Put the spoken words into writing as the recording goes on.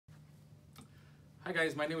Hi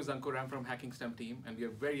guys, my name is Ankur. I'm from Hacking STEM team, and we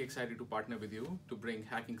are very excited to partner with you to bring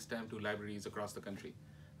Hacking STEM to libraries across the country.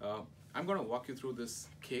 I'm going to walk you through this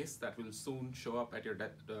case that will soon show up at your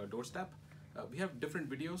doorstep. We have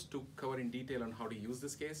different videos to cover in detail on how to use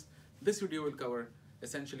this case. This video will cover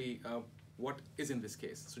essentially what is in this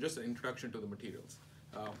case. So just an introduction to the materials.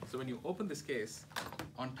 So when you open this case,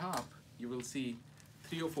 on top you will see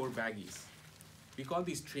 3 or 4 baggies. We call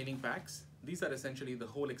these training packs. These are essentially the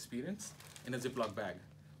whole experience in a Ziploc bag.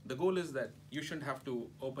 The goal is that you shouldn't have to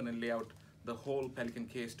open and lay out the whole Pelican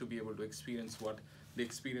case to be able to experience what the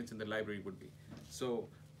experience in the library would be. So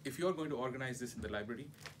if you're going to organize this in the library,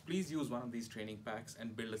 please use one of these training packs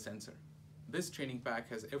and build a sensor. This training pack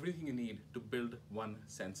has everything you need to build one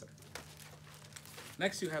sensor.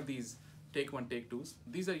 Next, you have these take one, take twos.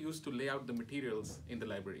 These are used to lay out the materials in the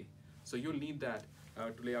library. So you'll need that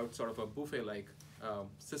to lay out sort of a buffet-like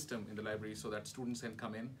system in the library so that students can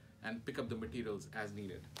come in and pick up the materials as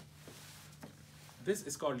needed. This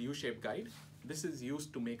is called U-shaped guide. This is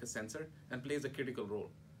used to make a sensor and plays a critical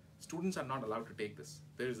role. Students are not allowed to take this.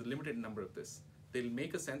 There is a limited number of this. They'll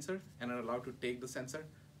make a sensor and are allowed to take the sensor,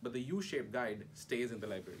 but the U-shaped guide stays in the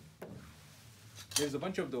library. There's a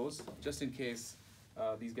bunch of those just in case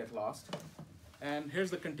these get lost. And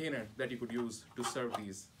here's the container that you could use to serve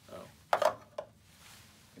these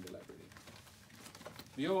in the library.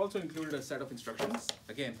 We have also included a set of instructions.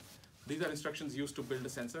 Again, these are instructions used to build a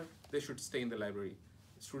sensor. They should stay in the library.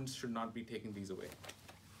 Students should not be taking these away.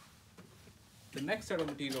 The next set of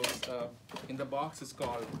materials in the box is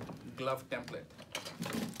called glove template.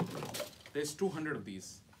 There's 200 of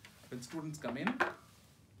these. When students come in,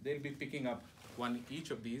 they'll be picking up one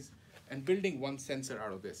each of these and building one sensor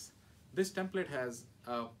out of this. This template has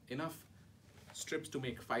enough strips to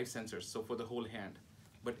make 5 sensors, so for the whole hand.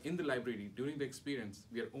 But in the library, during the experience,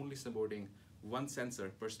 we are only supporting one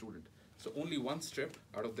sensor per student. So only one strip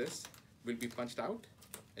out of this will be punched out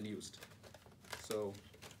and used. So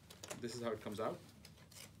this is how it comes out,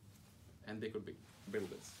 and they could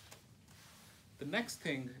build this. The next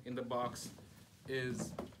thing in the box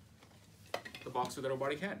is the box with a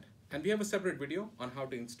robotic hand. And we have a separate video on how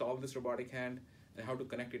to install this robotic hand and how to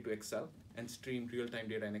connect it to Excel and stream real-time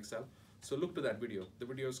data in Excel. So look to that video. The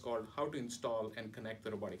video is called How to Install and Connect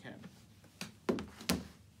the Robotic Hand.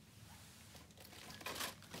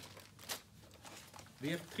 We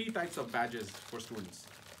have 3 types of badges for students.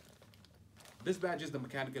 This badge is the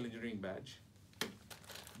mechanical engineering badge.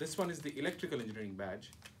 This one is the electrical engineering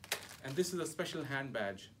badge. And this is a special hand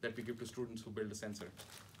badge that we give to students who build a sensor.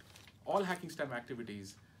 All Hacking STEM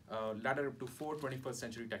activities ladder up to 4 21st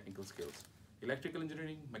century technical skills: electrical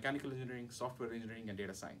engineering, mechanical engineering, software engineering, and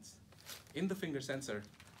data science. In the finger sensor,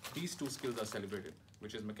 these 2 skills are celebrated,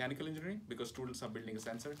 which is mechanical engineering, because students are building a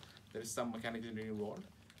sensor. There is some mechanical engineering involved,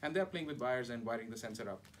 and they're playing with wires and wiring the sensor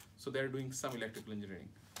up. So they're doing some electrical engineering.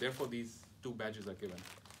 Therefore, these 2 badges are given.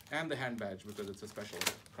 And the hand badge, because it's a special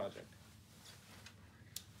project.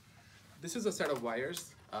 This is a set of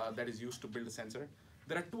wires that is used to build a sensor.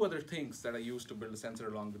 There are 2 other things that are used to build a sensor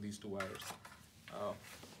along with these 2 wires.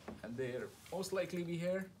 And they'll most likely be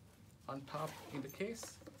here on top in the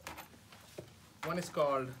case. One is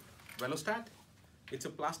called velostat. It's a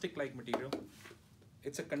plastic-like material.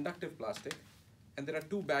 It's a conductive plastic, and there are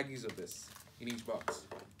 2 baggies of this in each box.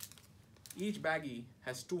 Each baggie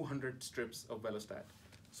has 200 strips of velostat.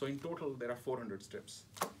 So in total, there are 400 strips.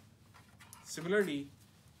 Similarly,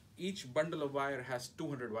 each bundle of wire has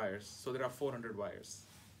 200 wires, so there are 400 wires.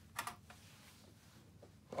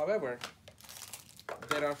 However,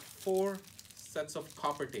 there are 4 sets of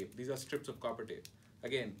copper tape. These are strips of copper tape.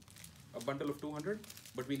 Again, a bundle of 200,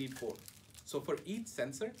 but we need 4. So for each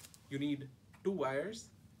sensor, you need 2 wires,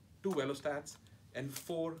 2 velostats, and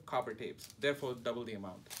 4 copper tapes. Therefore, double the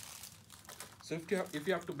amount. So if you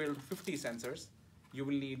have to build 50 sensors, you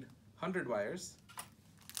will need 100 wires,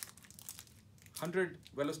 100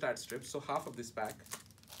 velostat strips, so half of this pack,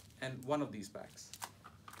 and 1 of these packs.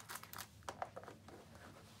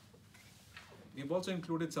 We've also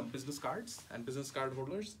included some business cards and business card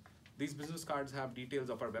holders. These business cards have details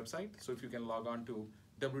of our website, so if you can log on to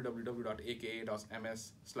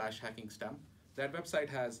www.aka.ms/hackingstem, that website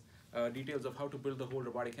has details of how to build the whole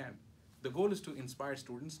robotic hand. The goal is to inspire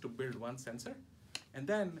students to build one sensor and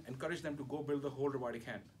then encourage them to go build the whole robotic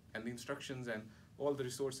hand. And the instructions and all the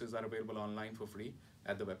resources are available online for free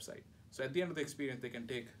at the website. So at the end of the experience, they can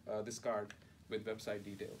take this card with website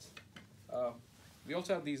details. We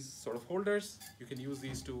also have these sort of holders. You can use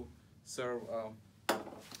these to serve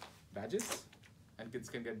badges, and kids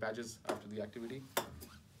can get badges after the activity.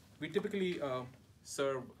 We typically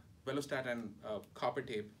serve velostat and copper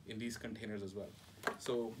tape in these containers as well.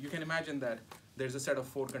 So you can imagine that there's a set of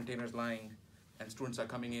 4 containers lying, and students are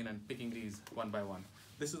coming in and picking these one by one.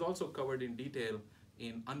 This is also covered in detail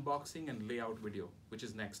in unboxing and layout video, which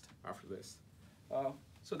is next after this.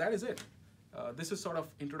 So that is it. This is sort of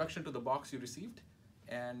introduction to the box you received,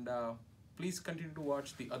 and please continue to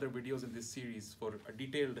watch the other videos in this series for a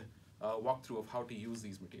detailed walkthrough of how to use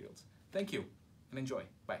these materials. Thank you and enjoy.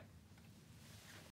 Bye.